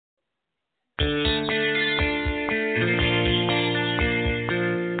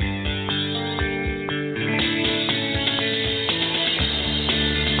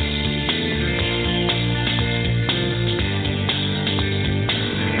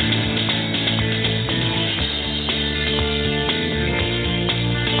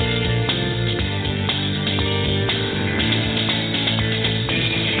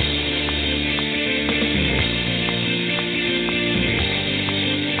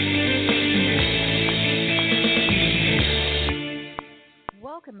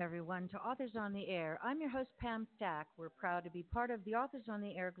to Authors on the Air. I'm your host, Pam Stack. We're proud to be part of the Authors on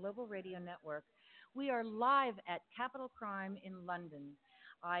the Air Global Radio Network. We are live at Capital Crime in London.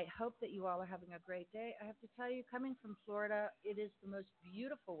 I hope that you all are having a great day. I have to tell you, coming from Florida, it is the most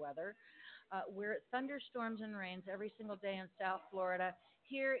beautiful weather. We're at thunderstorms and rains every single day in South Florida.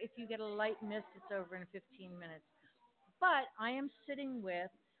 Here, if you get a light mist, it's over in 15 minutes. But I am sitting with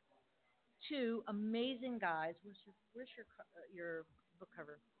two amazing guys. Where's your book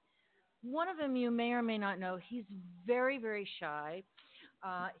cover? One of them you may or may not know. He's very, very shy.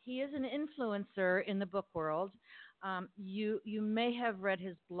 He is an influencer in the book world. You may have read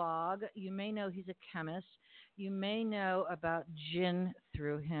his blog. You may know he's a chemist. You may know about gin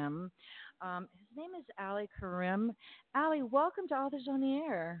through him. His name is Ali Karim. Ali, welcome to Authors on the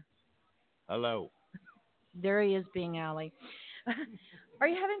Air. Hello. There he is being Ali. Are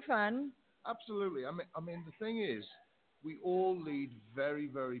you having fun? Absolutely. I mean, the thing is, we all lead very,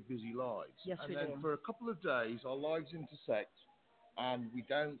 very busy lives. Yes, and we then do. for a couple of days, our lives intersect, and we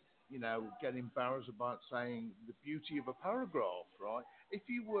don't, get embarrassed about saying the beauty of a paragraph, right? If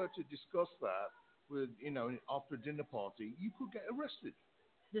you were to discuss that with, after a dinner party, you could get arrested.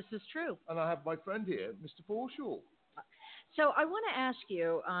 This is true. And I have my friend here, Mr. Forshaw. So I want to ask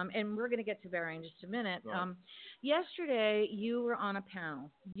you, and we're going to get to Barry in just a minute. Right. Yesterday, you were on a panel.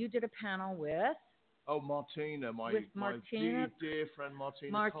 You did a panel with Oh, Martina, my dear friend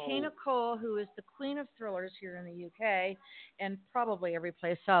Martina Cole, who is the queen of thrillers here in the UK and probably every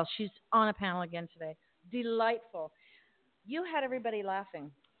place else. She's on a panel again today. Delightful. You had everybody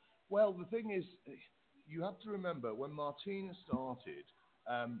laughing. Well, the thing is, you have to remember when Martina started,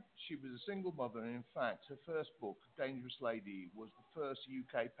 she was a single mother, and in fact, her first book, Dangerous Lady, was the first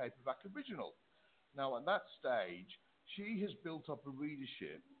UK paperback original. Now, at that stage, she has built up a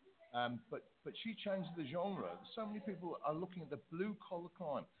readership, but she changed the genre. So many people are looking at the blue-collar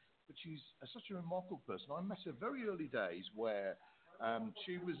crime, but she's such a remarkable person. I met her very early days where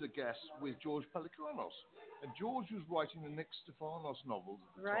she was a guest with George Pelecanos, and George was writing the Nick Stefanos novels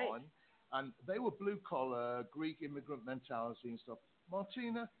at the time, and they were blue-collar, Greek immigrant mentality and stuff.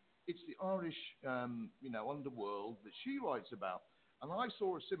 Martina, it's the Irish, underworld that she writes about. And I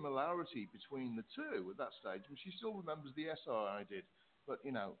saw a similarity between the two at that stage, and she still remembers the essay I did. But,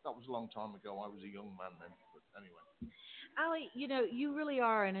 that was a long time ago. I was a young man then. But anyway. Ali, you really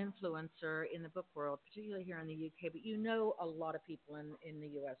are an influencer in the book world, particularly here in the UK, but you know a lot of people in the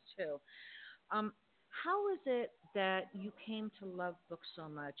US too. How is it that you came to love books so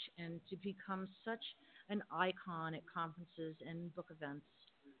much and to become such an icon at conferences and book events?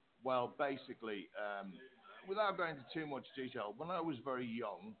 Well, basically, without going into too much detail, when I was very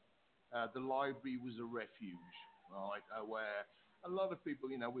young, the library was a refuge, right, where a lot of people,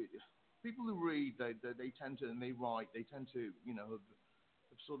 people who read, they tend to, and they write, they tend to, have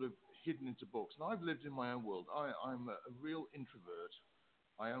sort of hidden into books. And I've lived in my own world. I'm a real introvert.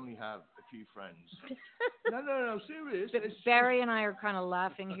 I only have a few friends. No, serious. Barry and I are kind of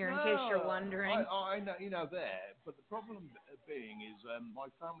laughing here in case you're wondering. I know, there. But the problem being is my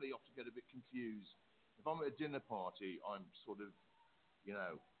family often get a bit confused. If I'm at a dinner party, I'm sort of,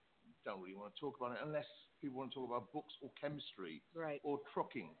 don't really want to talk about it unless people want to talk about books or chemistry or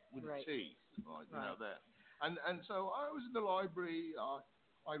trucking with a T, right. There. And so I was in the library,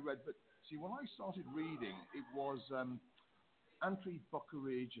 I read, but see, when I started reading, it was Anthony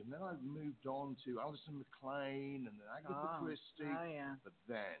Buckeridge, and then I moved on to Alison MacLean and then Agatha Christie. Oh, yeah. But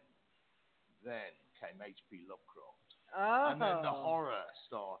then came H.P. Lovecraft. Oh. And then the horror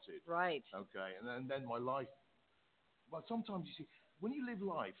started. Right. Okay, and then my life. Well, sometimes you see, when you live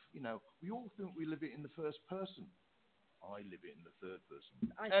life, we all think we live it in the first person. I live it in the third person.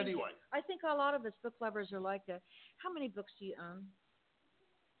 I think a lot of us book lovers are like that. How many books do you own?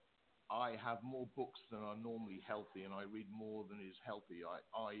 I have more books than are normally healthy, and I read more than is healthy.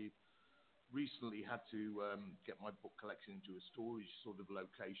 I recently had to get my book collection into a storage sort of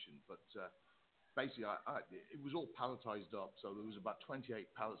location, but basically it was all palletized up, so there was about 28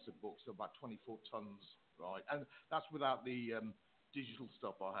 pallets of books, so about 24 tons, right? And that's without the digital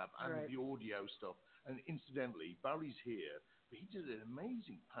stuff I have and the audio stuff. And incidentally, Barry's here, but he did an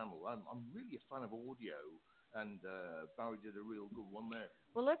amazing panel. I'm really a fan of audio, and Barry did a real good one there.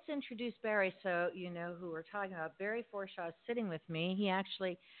 Well, let's introduce Barry so you know who we're talking about. Barry Forshaw is sitting with me. He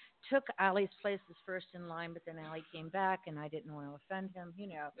actually took Ali's place as first in line, but then Ali came back, and I didn't want to offend him,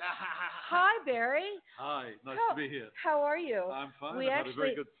 Hi, Barry. Hi, nice to be here. How are you? I'm fine. I've had a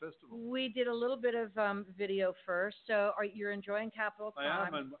very good festival. We did a little bit of video first, so you're enjoying Capital Crime. I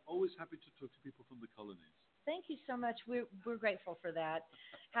am. I'm always happy to talk to people from the colonies. Thank you so much. We're grateful for that.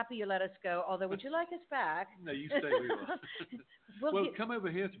 Happy you let us go. Although, would you like us back? No, you stay where you are. Well, come over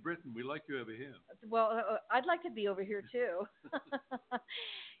here to Britain. We like you over here. Well, I'd like to be over here too.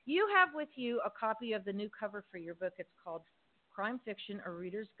 You have with you a copy of the new cover for your book. It's called Crime Fiction: A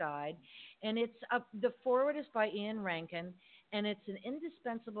Reader's Guide, and it's the foreword is by Ian Rankin, and it's an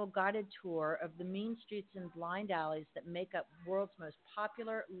indispensable guided tour of the mean streets and blind alleys that make up world's most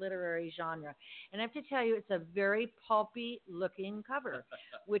popular literary genre. And I have to tell you, it's a very pulpy looking cover,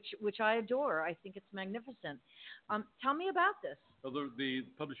 which I adore. I think it's magnificent. Tell me about this. Well, the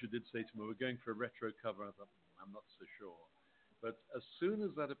publisher did say to me, we're going for a retro cover. I thought, I'm not so sure. But as soon as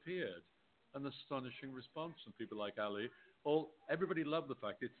that appeared, an astonishing response from people like Ali. Everybody loved the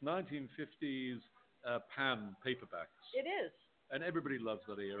fact it's 1950s pan paperbacks. It is. And everybody loves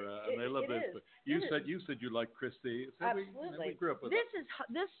that era, and they love those books. You said you liked Christie. So Absolutely. We grew up with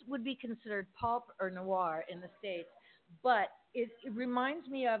this would be considered pulp or noir in the States, but it reminds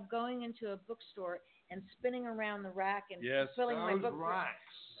me of going into a bookstore and spinning around the rack and filling my book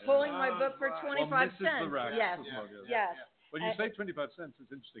pulling my book for 25 cents. This is the rack. Yes. When you say 25 cents,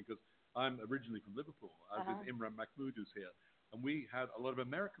 it's interesting because I'm originally from Liverpool. I was with Imran Mahmood, who's here, and we had a lot of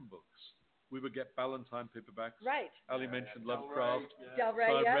American books. We would get Ballantine paperbacks. Right. Ali mentioned Lovecraft. Del Rey,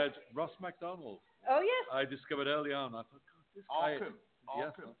 so I read Ross MacDonald. Oh, yes. I discovered early on. I thought, God, this guy. Arkham.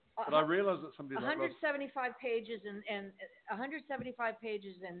 Yes. But I realized that somebody 175 pages and 175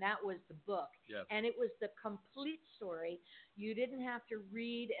 pages, and that was the book. Yes. And it was the complete story. You didn't have to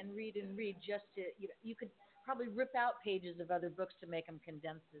read and read and read just to, you could probably rip out pages of other books to make them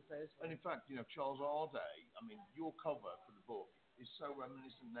condensed as those were. And in fact, Charles Arday, your cover for the book is so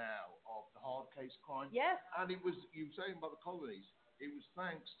reminiscent now of the hard case crime. Yes. And it was, you were saying about the colonies, it was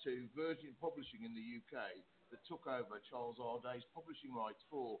thanks to Virgin Publishing in the UK that took over Charles Arday's publishing rights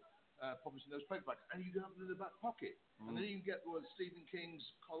for publishing those paperbacks. And you have them in the back pocket. And then you can get Stephen King's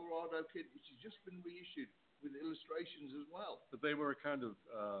Colorado Kid, which has just been reissued with illustrations as well. But they were a kind of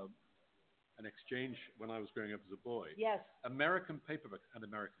an exchange when I was growing up as a boy. Yes. American paperbacks and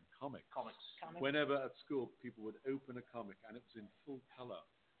American comics. Whenever at school people would open a comic and it was in full color,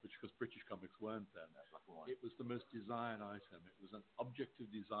 which because British comics weren't then, it was the most desired item. It was an object of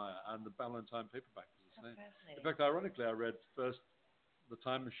desire, and the Ballantine paperback was the same. In fact, ironically, I read first The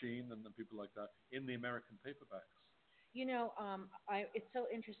Time Machine and people like that in the American paperbacks. It's so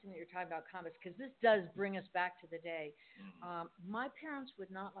interesting that you're talking about comics because this does bring us back to the day. My parents would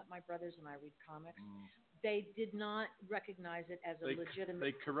not let my brothers and I read comics. They did not recognize it as a legitimate.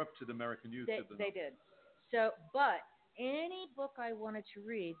 They corrupted American youth. They did. So, but any book I wanted to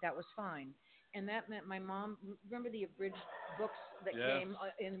read, that was fine. And that meant my mom, remember the abridged books that came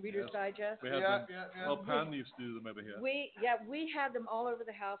in Reader's Digest? We had them. Well, Pan used to do them over here. We had them all over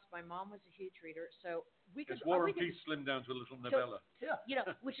the house. My mom was a huge reader, so we could. War and Peace slimmed down to a little novella.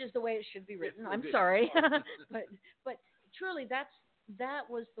 Which is the way it should be written. I'm sorry, but truly, that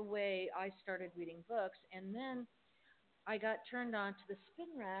was the way I started reading books, and then I got turned on to the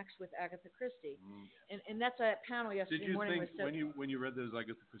spin racks with Agatha Christie, and that's a panel yesterday morning. Did you think when you read those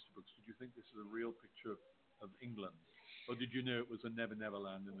Agatha Christie books, did you think this is a real picture of England, or did you know it was a Never Never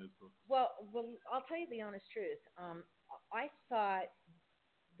Land in those books? Well, I'll tell you the honest truth. I thought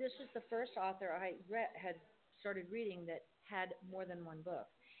this was the first author I had started reading that had more than one book,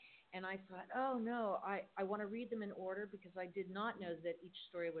 and I thought, oh no, I want to read them in order because I did not know that each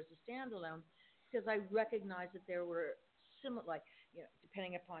story was a standalone, because I recognized that there were similar, like,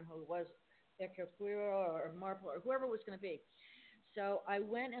 depending upon who it was, Hercule Poirot or Marple or whoever it was going to be. So I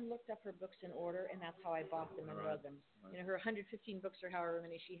went and looked up her books in order, and that's how I bought them and read them. Right. Her 115 books or however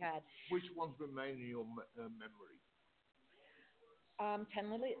many she had. Which ones remain in your memory?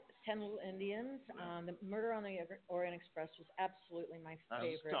 10 Little Indians. The Murder on the Orient Express was absolutely my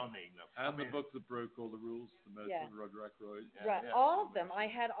favorite. That's stunning. And the book that broke all the rules, the Murder of Roger Ackroyd. Right, all of them. I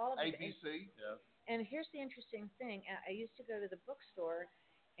had all of them. ABC. And here's the interesting thing. I used to go to the bookstore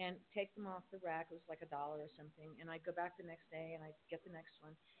and take them off the rack. It was like $1 or something. And I'd go back the next day and I'd get the next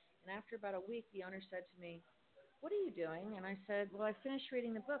one. And after about a week, the owner said to me, "What are you doing?" And I said, "Well, I finished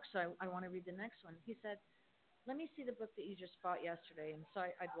reading the book, so I want to read the next one." He said, "Let me see the book that you just bought yesterday." And so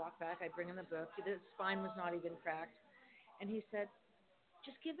I'd walk back. I'd bring him the book. The spine was not even cracked. And he said,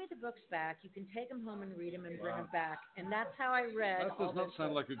 "Just give me the books back. You can take them home and read them and bring them back." And that's how I read. That does not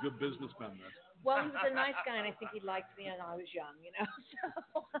sound like a good businessman, then. Well, he was a nice guy, and I think he liked me, and I was young,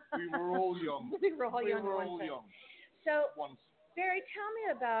 So we were all young. We were all young. So, Barry, tell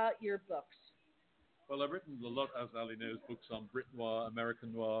me about your books. Well, I've written a lot, as Ali knows, books on Brit noir,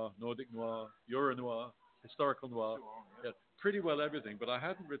 American noir, Nordic noir, Euro noir, historical noir, pretty well everything. But I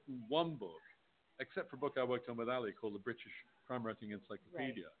hadn't written one book except for a book I worked on with Ali called the British Crime Writing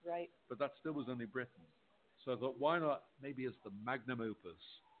Encyclopedia. Right. But that still was only Britain. So I thought, why not, maybe as the magnum opus,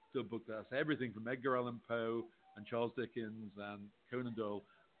 do a book that has everything from Edgar Allan Poe and Charles Dickens and Conan Doyle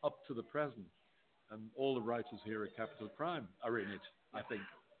up to the present. And all the writers here at Capital Crime are in it, I think.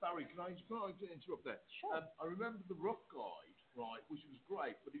 Barry, can I interrupt there? Sure. I remember the rough guide, right, which was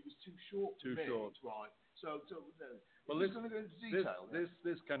great, but it was too short. Too short. Right. So well, this going to go into detail.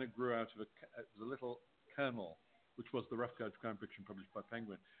 This kind of grew out of it was a little kernel, which was the Rough Guide to Crime Fiction published by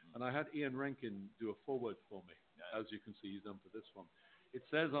Penguin. And I had Ian Rankin do a foreword for me, as you can see he's done for this one. It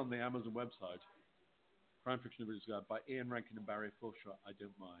says on the Amazon website, Crime Fiction Reader's Guide by Ian Rankin and Barry Forshaw, I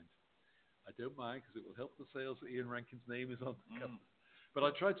don't mind. I don't mind because it will help the sales that Ian Rankin's name is on the cover. But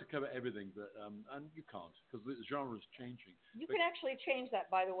I tried to cover everything, but and you can't because the genre is changing. You can actually change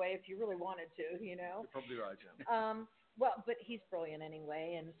that, by the way, if you really wanted to. You know. You're probably right. Yeah. Well, but he's brilliant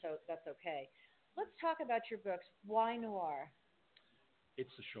anyway, and so that's okay. Let's talk about your books. Why noir?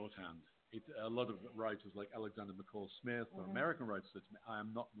 It's a shorthand. A lot of writers like Alexander McCall Smith or American writers said to me, "I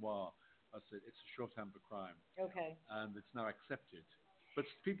am not noir." I said, "It's a shorthand for crime." Okay. And it's now accepted. But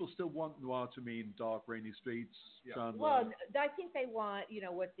people still want noir to mean dark, rainy streets. Yeah. Well, I think they want,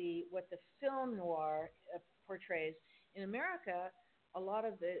 what the film noir portrays. In America, a lot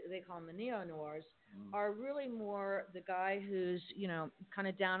of they call them the neo-noirs, are really more the guy who's, kind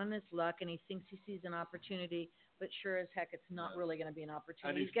of down on his luck and he thinks he sees an opportunity, but sure as heck it's not really going to be an opportunity.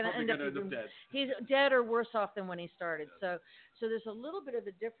 And he's going to end up dead. He's dead or worse off than when he started. So there's a little bit of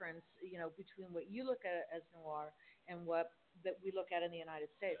a difference, between what you look at as noir and what that we look at in the United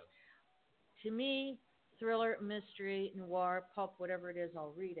States. To me, thriller, mystery, noir, pulp, whatever it is,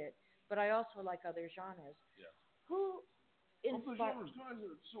 I'll read it. But I also like other genres. Yeah. Who inspired?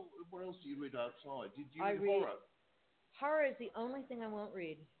 So what else do you read outside? Did you read horror? Horror is the only thing I won't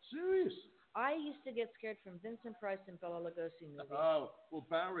read. Serious? I used to get scared from Vincent Price and Bela Lugosi movies. Oh, well,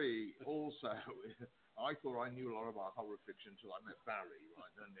 Barry also. I thought I knew a lot about horror fiction until I met Barry,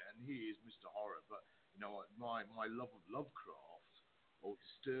 right? And he is Mr. Horror. But my love of Lovecraft or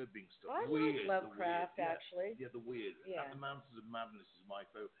disturbing stuff. I weird, like Lovecraft, weird, actually. Yeah, the weird. Yeah. And the Mountains of Madness is my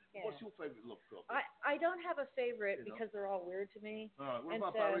favorite. Yeah. What's your favorite Lovecraft? I don't have a favorite because they're all weird to me. All right. What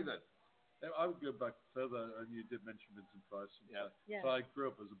about Barry then? I would go back further, and you did mention Vincent Price. Yeah. So I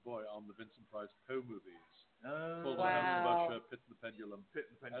grew up as a boy on the Vincent Price Poe movies. Oh, Called The House of Usher, Pit and the Pendulum.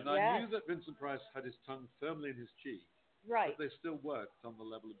 And I knew that Vincent Price had his tongue firmly in his cheek. Right. But they still worked on the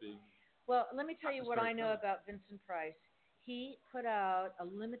level of being... Well, let me tell you what I know about Vincent Price. He put out a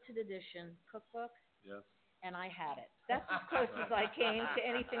limited edition cookbook. Yes. And I had it. That's as close as I came to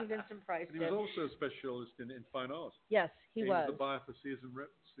anything Vincent Price did. And he was also a specialist in fine art. Yes, he was. He was the buyer for Sears and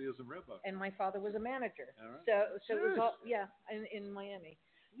Roebuck. And my father was a manager. All right. So it was all, in Miami.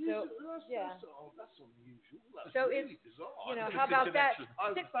 So that's unusual. That's so really it's bizarre. How about that?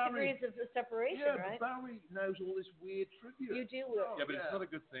 6 Barry, degrees of separation, yeah, right? But Barry knows all this weird trivia. You do. Yeah, but it's not a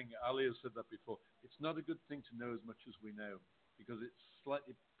good thing. Ali has said that before. It's not a good thing to know as much as we know because it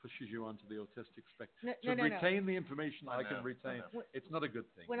slightly pushes you onto the autistic spectrum. Retain the information I can retain. It's not a good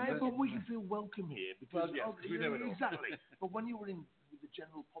thing. But we can feel welcome here because we know it all. Exactly. But when you were in with the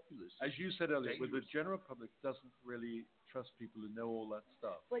general populace, as you said earlier, with the general public doesn't really trust people who know all that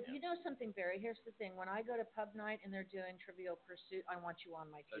stuff. But you know something, Barry? Here's the thing. When I go to pub night and they're doing Trivial Pursuit, I want you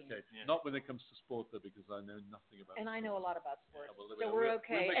on my team. Okay. Yeah. Not when it comes to sport, though, because I know nothing about And sport. I know a lot about sports. Yeah, well, so we're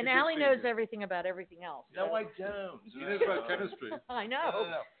okay. We'll and Ali knows everything about everything else. No, I don't. He knows about chemistry. I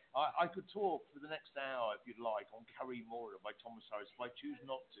know. No. I could talk for the next hour, if you'd like, on Carrie Mora by Thomas Harris, but I choose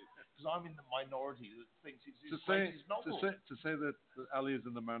not to, because I'm in the minority that thinks it's his novel. To say that Ali is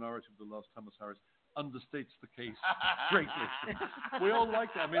in the minority of the last Thomas Harris understates the case greatly. We all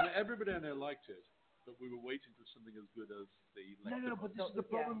liked it. I mean, everybody I know liked it, but we were waiting for something as good as the No, but this is the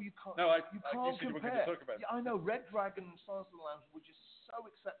problem. You can't. No, you can't compare. Talk about I know Red Dragon and Silence of the Lambs were just so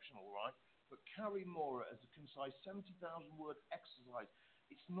exceptional, right? But Carrie Mora, as a concise 70,000-word exercise,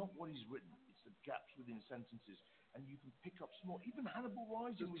 it's not what he's written. It's the gaps within sentences. And you can pick up small. Even Hannibal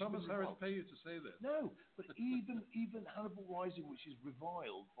Rising. Does Thomas Harris pay you to say this? No, but even Hannibal Rising, which is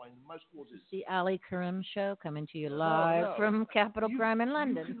reviled by most quarters. The Ali Karim Show coming to you live from Capital Crime in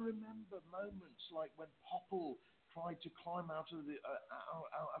London. You can remember moments like when Popple tried to climb out of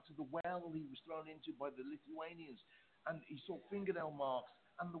the well he was thrown into by the Lithuanians, and he saw fingernail marks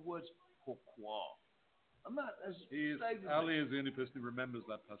and the words "pourquoi." And that as Ali is the only person who remembers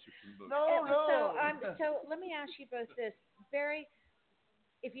that passage from the book. No. So let me ask you both this, Barry.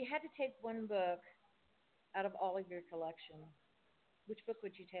 If you had to take one book out of all of your collection, which book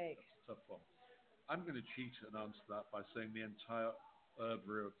would you take? Tough one. I'm going to cheat and answer that by saying the entire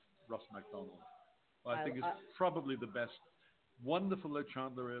oeuvre of Ross MacDonald. I think it's probably the best. Wonderful though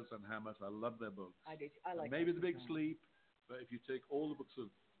Chandler is and Hammett, I love their books. I do. I like maybe The Big Sleep, but if you take all the books of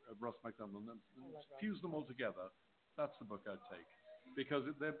Ross MacDonald and fuse them all together, that's the book I'd take. Because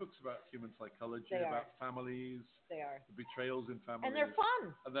they're books about human psychology, about families. They are. The betrayals in families. And they're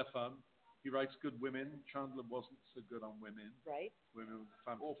fun. And they're fun. He writes good women. Chandler wasn't so good on women. Right. Women with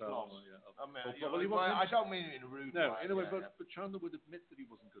femme Or fatale. plus. Yeah. I mean, I don't mean it in a rude way. No, in a way, but Chandler would admit that he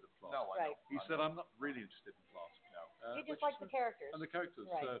wasn't good at plot. No, I know. He said, I'm not really interested in plot. No. He just liked the characters. And the characters.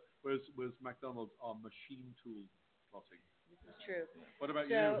 Right. Whereas MacDonald on machine tool plotting. This is true. What about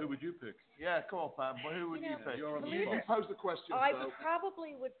you? Who would you pick? Yeah, come on, Pam. Well, who would you pick? You're on you can pose the question. I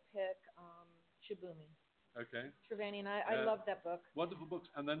probably would pick Shibumi. Okay. Trevanian. I love that book. Wonderful books,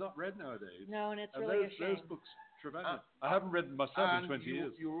 and they're not read nowadays. No, and it's really a shame. Those books, Trevanian. I haven't read them myself in 20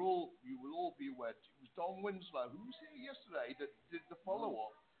 years. You will all be aware. It was Don Winslow who was here yesterday that did the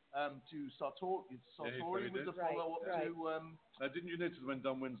follow-up to Sartori with the follow-up to. Now, didn't you notice when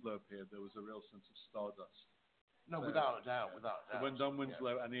Don Winslow appeared, there was a real sense of stardust? No, without a doubt. So when Don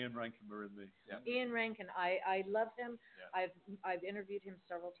Winslow and Ian Rankin were in the... Ian Rankin, I love him. Yeah. I've interviewed him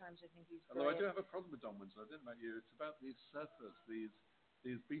several times. I think he's brilliant. Although I do have a problem with Don Winslow. I don't know about you. It's about these surfers,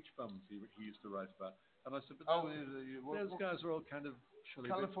 these beach bums he used to write about. And I said, but those guys are all kind of...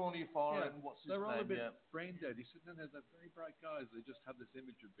 California Foreign, what's his name? They're all a bit brain dead. He said, no, they're very bright guys. They just have this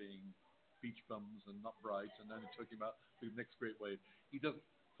image of being beach bums and not bright, and then talking about the next great wave. He doesn't...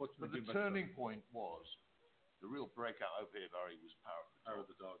 But the turning point was... The real breakout over here, Barry, was Power of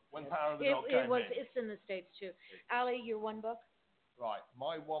the Dog. When Power of the Dog came in. It's in the States, too. Ali, your one book? Right.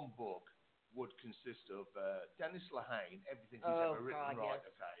 My one book would consist of Dennis Lehane, everything he's ever written. Right, yes.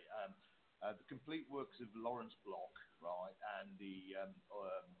 Okay. The complete works of Lawrence Block, right, and the...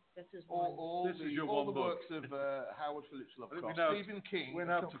 this is all the works of Howard Phillips Lovecraft, Stephen King,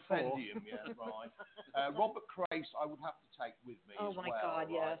 Compendium, right. Robert Crace, I would have to take with me as well. Oh, my God,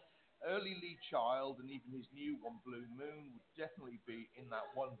 yes. Early Lee Child and even his new one, Blue Moon, would definitely be in that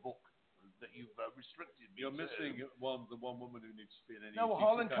one book that you've restricted me. You're missing the one woman who needs to be in any. No,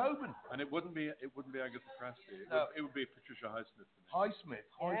 Harlan Coben. And it wouldn't be Agatha Christie. It would be Patricia Highsmith. Highsmith.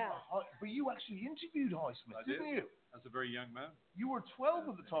 But you actually interviewed Highsmith, didn't you? As a very young man. You were 12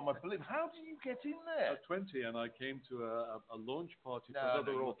 at the time, I believe. How did you get in there? I was 20, and I came to a launch party for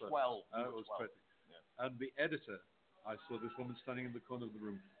another author. 12. It was 20. Yeah. And the editor, I saw this woman standing in the corner of the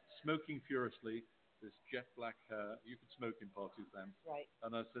room, smoking furiously, this jet black hair. You could smoke in parties then. Right.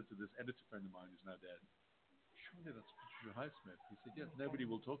 And I said to this editor friend of mine who's now dead, surely that's Patricia Highsmith. He said, yes, nobody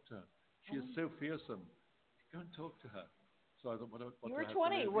will talk to her. She is so fearsome. Go and talk to her. So I thought, what you were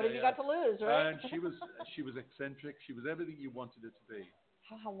 20. What have you got to lose, right? And she was eccentric. She was everything you wanted her to be.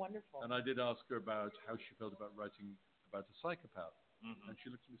 How wonderful. And I did ask her about how she felt about writing about a psychopath. Mm-hmm. And she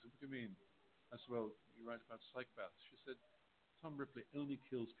looked at me and said, what do you mean? I said, well, you write about psychopaths. She said, Tom Ripley only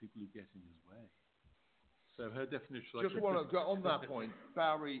kills people who get in his way. So her definition... Just want to go on that point.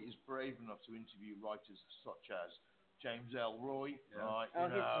 Barry is brave enough to interview writers such as James Ellroy, right?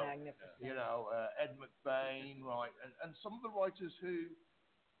 He's magnificent. Ed McBain, right? And some of the writers who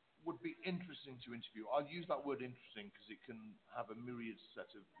would be interesting to interview. I'll use that word interesting because it can have a myriad set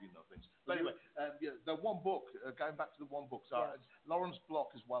of things. But anyway, the one book, going back to the one book, so Lawrence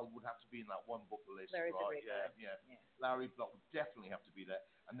Block as well would have to be in that one book list. Larry's right? Yeah. Larry Block would definitely have to be there.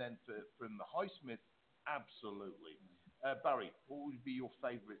 And then from the Highsmith, absolutely. Barry, what would be your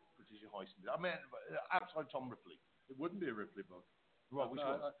favourite British Highsmith? I mean, outside Tom Ripley. It wouldn't be a Ripley book. Right, which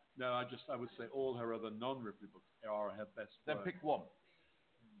one? No, I would say all her other non-Ripley books are her best Then work. pick one.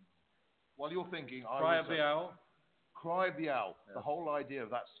 While you're thinking, Cry of the Owl. Cry of the Owl. Yeah. The whole idea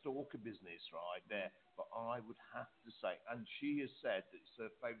of that stalker business right there. But I would have to say, and she has said that it's her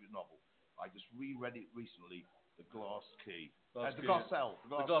favourite novel. I just reread it recently, The Glass Key. The Glass Cell.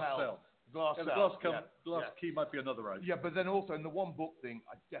 The Glass Cell. Glass Key might be another writer. Yeah, but then also in the one book thing,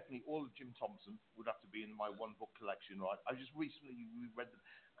 I definitely, all of Jim Thompson would have to be in my one book collection, right? I just recently reread them,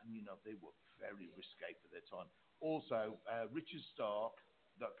 and they were very risque for their time. Also, Richard Stark,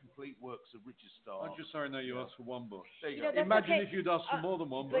 the complete works of Richard Stark. I'm just sorry, no, you asked for one book. There you go. Imagine if you'd asked for more than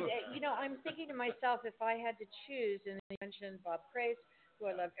one book. But, I'm thinking to myself, if I had to choose, and you mentioned Bob Crace, who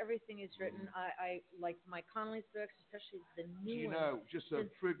I love everything he's written. I like Mike Connolly's books, especially the new ones. Just a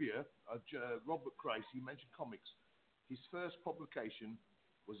trivia, Robert Crace, you mentioned comics. His first publication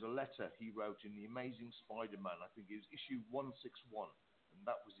was a letter he wrote in The Amazing Spider-Man. I think it was issue 161. And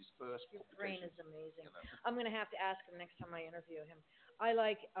that was his first publication. His brain is amazing. I'm going to have to ask him next time I interview him. I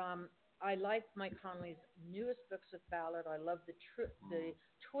like Mike Connolly's newest books of ballad. I love the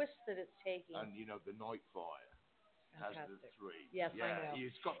twist that it's taking. And The Night Fire. has the three. Yes, I know.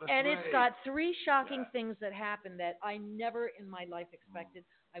 It's got the and three. It's got three shocking things that happen that I never in my life expected.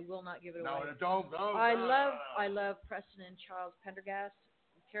 I will not give it away. No, don't. I love Preston and Charles Pendergast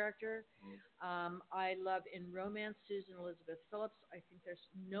character. I love in romance Susan Elizabeth Phillips. I think there's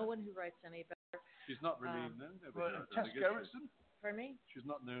no one who writes any better. She's not really known over here. Tess Gerritsen? Pardon me? She's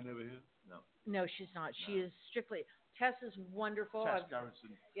not known over here? No, she's not. She is strictly. Tess is wonderful. Tess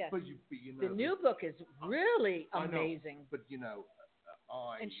Gerritsen. Yes. But you know, the new book is really amazing. But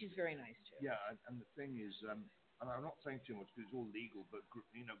and she's very nice too. Yeah, and the thing is, and I'm not saying too much because it's all legal, but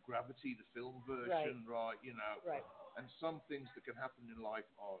Gravity, the film version, right? Right. And some things that can happen in life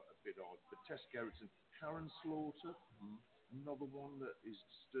are a bit odd. But Tess Gerritsen, Karen Slaughter, another one that is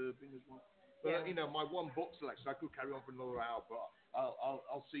disturbing as well. But my one book selection, I could carry on for another hour, but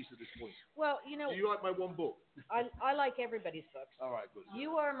I'll cease at this point. Well, Do you like my one book? I like everybody's books. All right, good.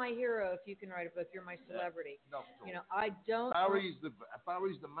 You are my hero if you can write a book. You're my celebrity. No, I don't. Barry's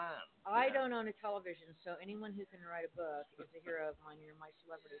the man. I don't own a television, so anyone who can write a book is a hero of mine. You're my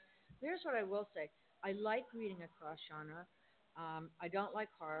celebrity. Here's what I will say: I like reading across genre. I don't like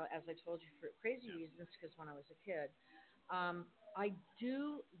horror, as I told you, for crazy reasons, because when I was a kid. I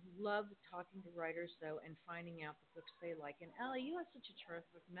do love talking to writers, though, and finding out the books they like. And Ellie, you have such a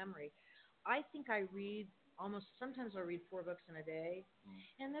terrific memory. I think I read sometimes I'll read 4 books in a day,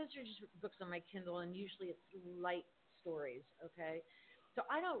 and those are just books on my Kindle, and usually it's light stories, okay? So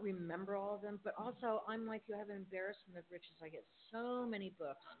I don't remember all of them, but also I'm like you, I have an embarrassment of riches. I get so many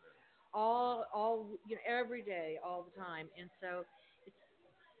books, all every day, all the time, and so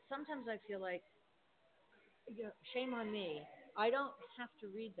sometimes I feel like, shame on me. I don't have to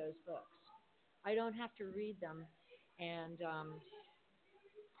read those books. I don't have to read them,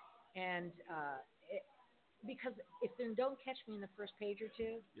 because if they don't catch me in the first page or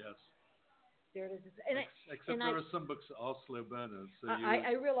two, yes, there it is. Except there are some books that are slow burners. So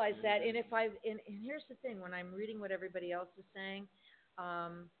I realize that, and here's the thing: when I'm reading what everybody else is saying,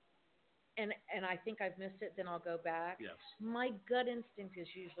 and I think I've missed it, then I'll go back. Yes. My gut instinct is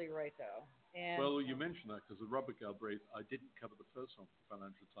usually right, though. Well, you mentioned that because with Robert Galbraith, I didn't cover the first one for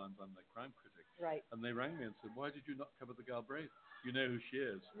Financial Times. I'm their crime critic. Right. And they rang me and said, "Why did you not cover the Galbraith? You know who she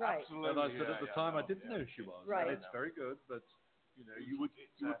is." Right. Absolutely. And I said at the time I didn't know who she was. Right. And it's very good, but you would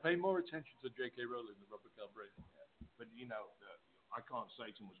pay more attention to J.K. Rowling than Robert Galbraith. Yeah. But I can't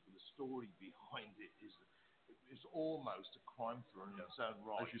say too much, but the story behind it is. It's almost a crime thriller in its own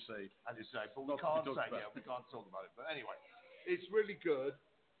right. As you say. But we can't we can't talk about it. But anyway, it's really good.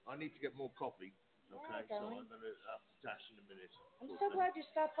 I need to get more coffee. Okay, so I'm going to dash in a minute. I'm so glad you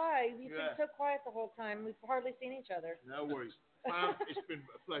stopped by. You've been so quiet the whole time. We've hardly seen each other. No worries. It's been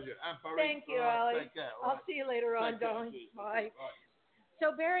a pleasure. And Barry, thank you, Allie. Take care. I'll see you later on, darling. Bye. Bye.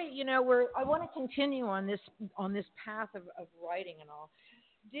 So Barry, I want to continue on this path of writing and all.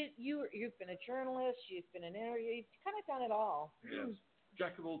 You've been a journalist, you've been an interviewer, you've kind of done it all. Yes.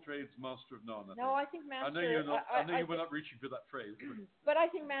 Jack of all trades, master of none. I think master. I know you were not reaching for that phrase. But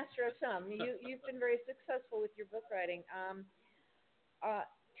I think master of some. You've been very successful with your book writing.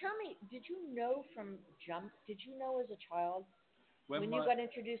 Tell me, did you know from jump? Did you know as a child when you got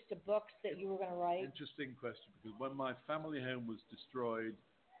introduced to books that you were going to write? Interesting question, because when my family home was destroyed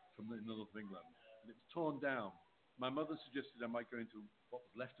from the north of England, and it's torn down, my mother suggested I might go into what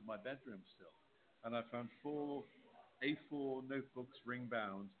was left of my bedroom still, and I found 4 A4 notebooks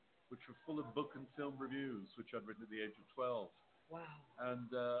ring-bound, which were full of book and film reviews, which I'd written at the age of 12. Wow. And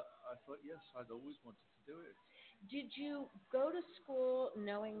I thought, yes, I'd always wanted to do it. Did you go to school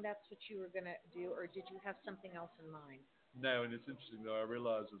knowing that's what you were going to do, or did you have something else in mind? No, and it's interesting, though. I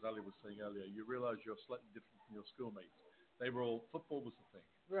realized, as Ali was saying earlier, you realize you're slightly different from your schoolmates. Football was the thing.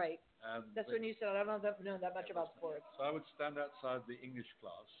 Right. And that's when you said, I don't know that much about sports. So I would stand outside the English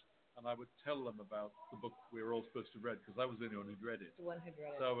class, and I would tell them about the book we were all supposed to have read, because I was the only one who'd read it. The one who'd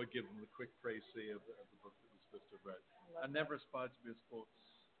read it. So I would give them the quick précis of the book that we were supposed to have read. I never aspired to be a sports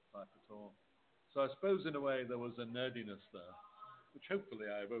type at all. So I suppose, in a way, there was a nerdiness there, which hopefully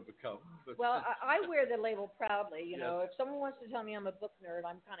I've overcome. But well, I wear the label proudly. Yes. If someone wants to tell me I'm a book nerd,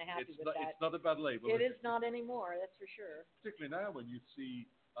 I'm kind of happy with that. It's not a bad label. It is not anymore, that's for sure. Particularly now when you see,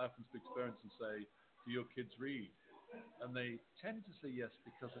 I often speak to parents and say, do your kids read? And they tend to say yes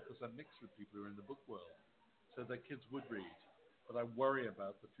because I'm mixed with people who are in the book world. So their kids would read. But I worry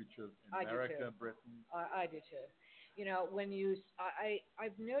about the future in America, Britain. I do too.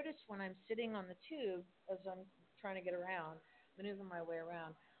 I've noticed when I'm sitting on the tube as I'm trying to get around, maneuver my way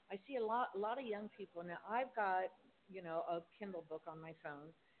around, I see a lot of young people. Now I've got, a Kindle book on my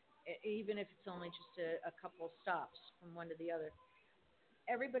phone, even if it's only just a couple stops from one to the other.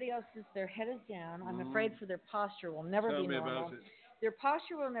 everybody else is, their head is down. I'm afraid for their posture will never Tell be me normal. about it. Their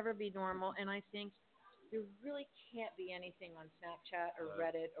posture will never be normal, and I think there really can't be anything on Snapchat or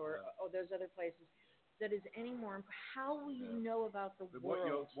Reddit or those other places that is any more. How will you know about the But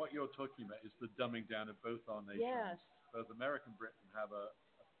world? what you're talking about is the dumbing down of both our nations. Yes. Both America and Britain have a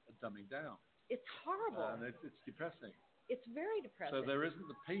dumbing down. It's horrible. And it's depressing. It's very depressing. So there isn't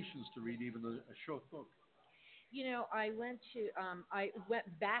the patience to read even a short book. You know, I went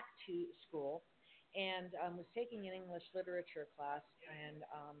back to school and was taking an English literature class, and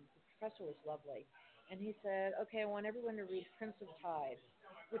the professor was lovely. And he said, okay, I want everyone to read Prince of Tides,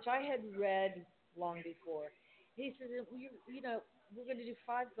 which I had read long before. He said, you know, we're going to do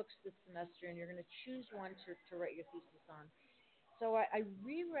 5 books this semester, and you're going to choose one to write your thesis on. So I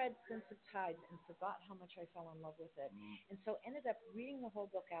reread Prince of Tides and forgot how much I fell in love with it. And so ended up reading the whole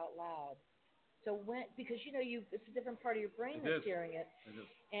book out loud. So because you know it's a different part of your brain that's hearing it.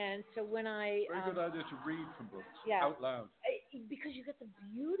 And so when I very good idea to read from books out loud. Because you get the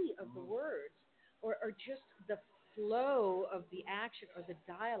beauty of the words or just the flow of the action or the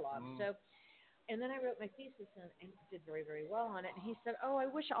dialogue. So and then I wrote my thesis and did very, very well on it. And he said, oh, I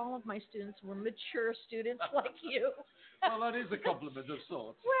wish all of my students were mature students like you. Well, that is a compliment of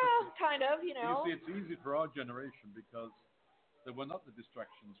sorts. Well, kind of, you know. You see, it's easy for our generation because there were not the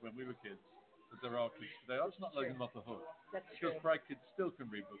distractions when we were kids that there are kids today. That's not letting them off the hook. That's because true. bright kids still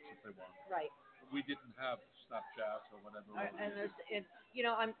can read books if they want. Right. We didn't have Snapchat or whatever. You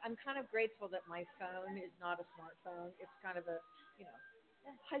know, I'm kind of grateful that my phone is not a smartphone. It's kind of a, you know,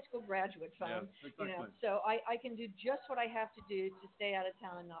 high school graduate phone. Yeah, exactly. You know, so I can do just what I have to do to stay out of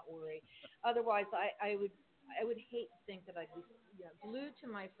town and not worry. Otherwise, I would hate to think that I'd be, you know, glued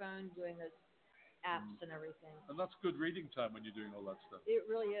to my phone doing those apps and everything. And that's good reading time when you're doing all that stuff. It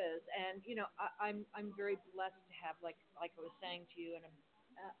really is. And you know, I'm very blessed to have, like I was saying to you,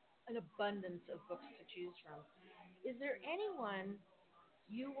 an abundance of books to choose from. Is there anyone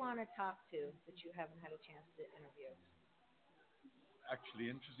you want to talk to that you haven't had a chance to interview?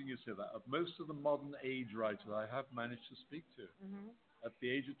 Actually, interesting you say that. Of most of the modern age writers I have managed to speak to, at the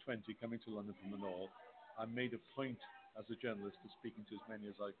age of 20, coming to London from the north, I made a point as a journalist of speaking to as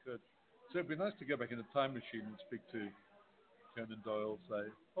many as I could. So it'd be nice to go back in a time machine and speak to Conan Doyle, say,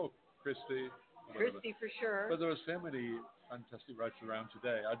 Christie. Christie, for sure. But there are so many fantastic writers around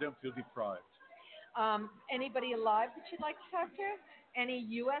today. I don't feel deprived. Anybody alive that you'd like to talk to? Any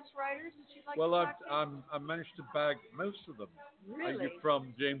U.S. writers that you'd like to talk to? Well, I've managed to bag most of them. Really?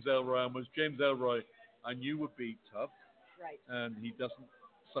 From James Ellroy onwards. James Ellroy, I knew would be tough. Right. And he doesn't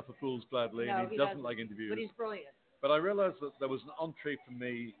suffer fools gladly, No, and he doesn't like interviews. But he's brilliant. But I realized that there was an entree for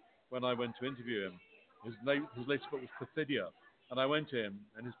me when I went to interview him. His latest book was Perfidia. And I went to him,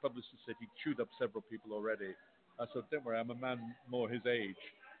 and his publicist said he'd chewed up several people already. I said, don't worry, I'm a man more his age.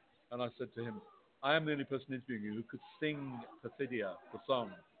 And I said to him, I am the only person interviewing you who could sing Perfidia, the song.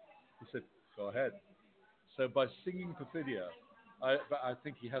 He said, go ahead. So by singing Perfidia, I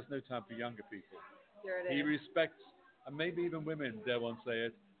think he has no time for younger people. There it is. He respects, and maybe even women, dare one say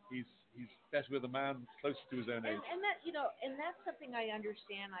it, he's better with a man closer to his own age. And that, you know, and that's something I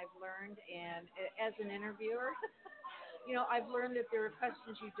understand, I've learned, and as an interviewer, you know, I've learned that there are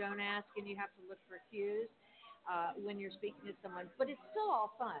questions you don't ask and you have to look for cues when you're speaking to someone. But it's still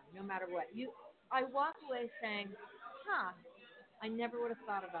all fun, no matter what. I walk away saying, I never would have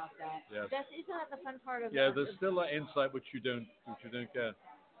thought about that. Yes. Isn't that the fun part of it? Yeah, there's still that insight which you don't get.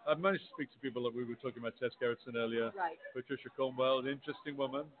 I've managed to speak to people that we were talking about, Tess Gerritsen earlier. Right. Patricia Cornwell, an interesting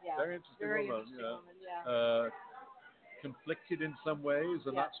woman. Yeah. Very interesting woman. Woman, yeah. Conflicted in some ways,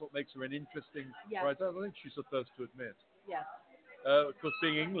 and that's what makes her an interesting writer. I think she's the first to admit. Yes. Of course,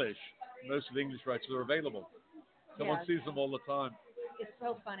 being English, most of the English writers are available. Someone sees them all the time. It's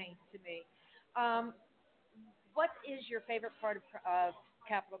so funny to me. What is your favorite part of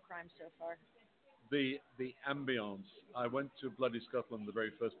Capital Crime so far? The ambience. I went to Bloody Scotland, the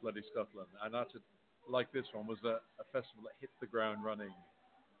very first Bloody Scotland, and that's like this one was a festival that hit the ground running.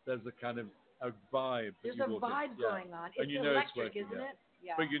 There's a kind of a vibe. There's a vibe going on. It's electric, isn't it?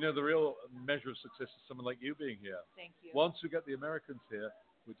 Yeah. But you know, the real measure of success is someone like you being here. Thank you. Once we get the Americans here,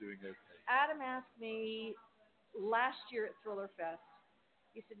 we're doing okay. Adam asked me last year at Thriller Fest,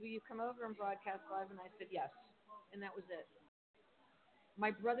 he said, will you come over and broadcast live? And I said, yes. And that was it.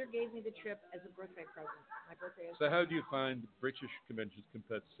 My brother gave me the trip as a birthday present. My birthday is. So how do you find British conventions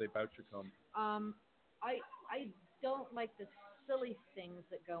compared to, say, BoucherCon? I don't like the silly things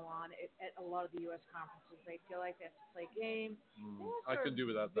that go on at a lot of the U.S. conferences. They feel like they have to play games. I can do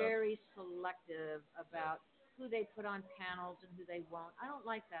without that. Very selective about who they put on panels and who they won't. I don't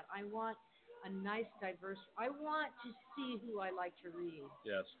like that. I want a nice, diverse. I want to see who I like to read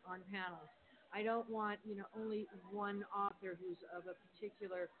Yes. on panels. I don't want, only one author who's of a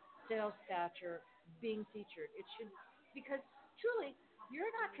particular sales stature being featured. It should, because truly,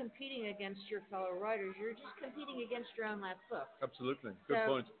 you're not competing against your fellow writers. You're just competing against your own last book. Absolutely. Good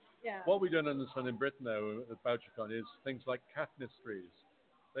point. Yeah. What we don't understand in Britain, though, at Bouchercon is things like cat mysteries.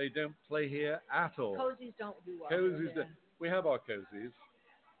 They don't play here at all. Cozies don't do well. Cozies, we have our cozies,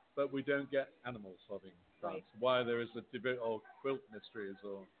 but we don't get animals solving France. Right. Why there is a debate or quilt mysteries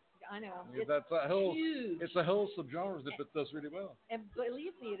or. I know. That's a whole. Huge. It's a whole subgenre that does really well. And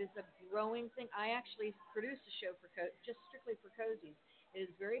believe me, it is a growing thing. I actually produced a show for just strictly for cozies. It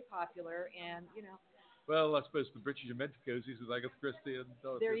is very popular, and Well, I suppose the British invented cozies with Agatha Christie and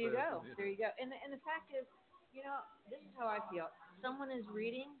Dorothy. There you go. There you go. And the fact is, this is how I feel. Someone is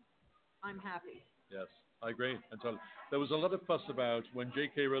reading, I'm happy. Yes, I agree. And so there was a lot of fuss about when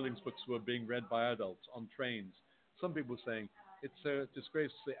J.K. Rowling's books were being read by adults on trains. Some people were saying it's a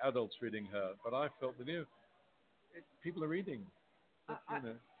disgrace to see adults reading her, but I felt with you, people are reading.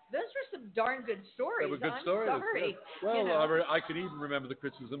 Those were some darn good stories. They were good I'm stories. sorry. Yes. Well, I can even remember the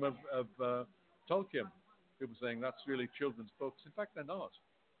criticism of Tolkien. People saying that's really children's books. In fact, they're not.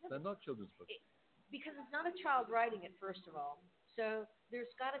 They're not children's books. Because it's not a child writing it, first of all. So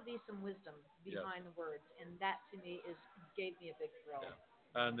there's got to be some wisdom behind the words, and that to me gave me a big thrill. Yeah.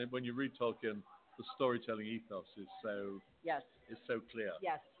 And then when you read Tolkien, the storytelling ethos is so clear.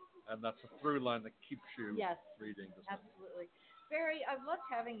 Yes. And that's a through line that keeps you reading. Absolutely. Barry, I've loved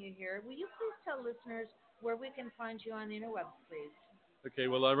having you here. Will you please tell listeners where we can find you on the interwebs, please? Okay,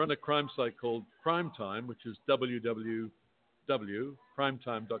 well, I run a crime site called Crime Time, which is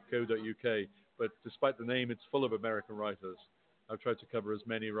www.primetime.co.uk. But despite the name, it's full of American writers. I've tried to cover as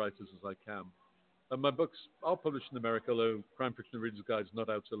many writers as I can. And my books are published in America, although Crime Fiction Reader's Guide is not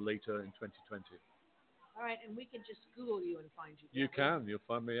out till later in 2020. All right, and we can just Google you and find you. You can. You'll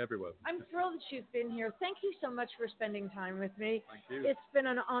find me everywhere. I'm thrilled that you've been here. Thank you so much for spending time with me. Thank you. It's been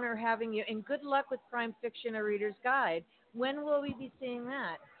an honor having you, and good luck with Crime Fiction, A Reader's Guide. When will we be seeing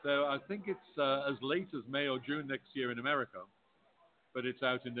that? So I think it's as late as May or June next year in America, but it's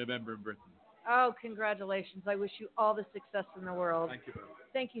out in November in Britain. Oh, congratulations. I wish you all the success in the world. Thank you, Barry.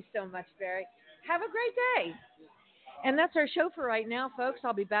 Thank you so much, Barry. Have a great day. And that's our show for right now, folks.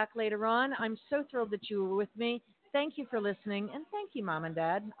 I'll be back later on. I'm so thrilled that you were with me. Thank you for listening, and thank you, Mom and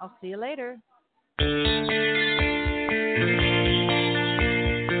Dad. I'll see you later.